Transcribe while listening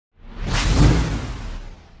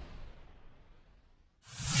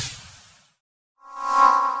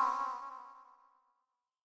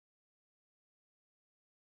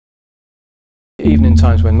Even in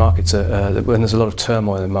times when markets are, when there's a lot of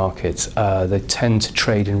turmoil in markets, they tend to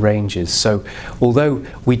trade in ranges. So although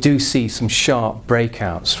we do see some sharp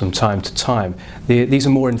breakouts from time to time, these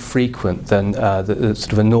are more infrequent than the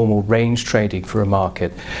sort of a normal range trading for a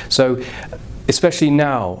market. So especially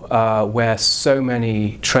now, where so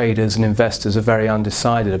many traders and investors are very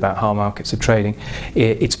undecided about how markets are trading,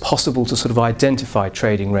 it's possible to sort of identify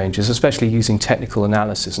trading ranges, especially using technical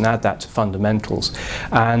analysis, and add that to fundamentals.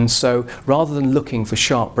 And so rather than looking for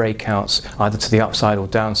sharp breakouts either to the upside or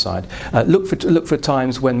downside, look for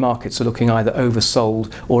times when markets are looking either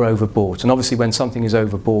oversold or overbought. And obviously when something is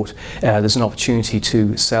overbought, there's an opportunity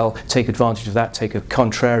to sell, take advantage of that, take a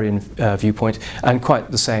contrarian viewpoint, and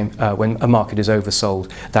quite the same when a market is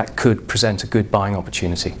oversold, that could present a good buying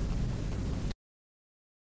opportunity.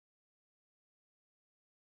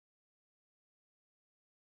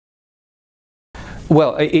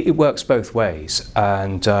 Well, it works both ways,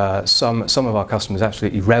 and some of our customers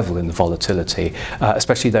absolutely revel in the volatility,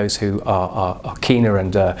 especially those who are keener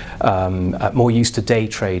and more used to day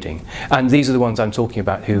trading. And these are the ones I'm talking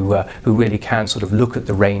about who really can sort of look at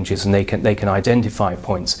the ranges, and they can identify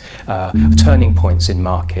points, turning points in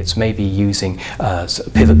markets, maybe using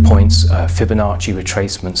pivot points, Fibonacci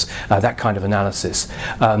retracements, that kind of analysis.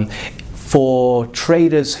 For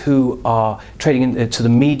traders who are trading into the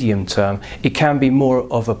medium term, it can be more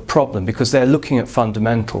of a problem because they're looking at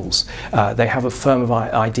fundamentals. They have a firm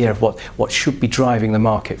idea of what should be driving the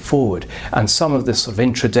market forward, and some of this sort of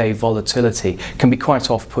intraday volatility can be quite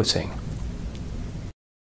off-putting.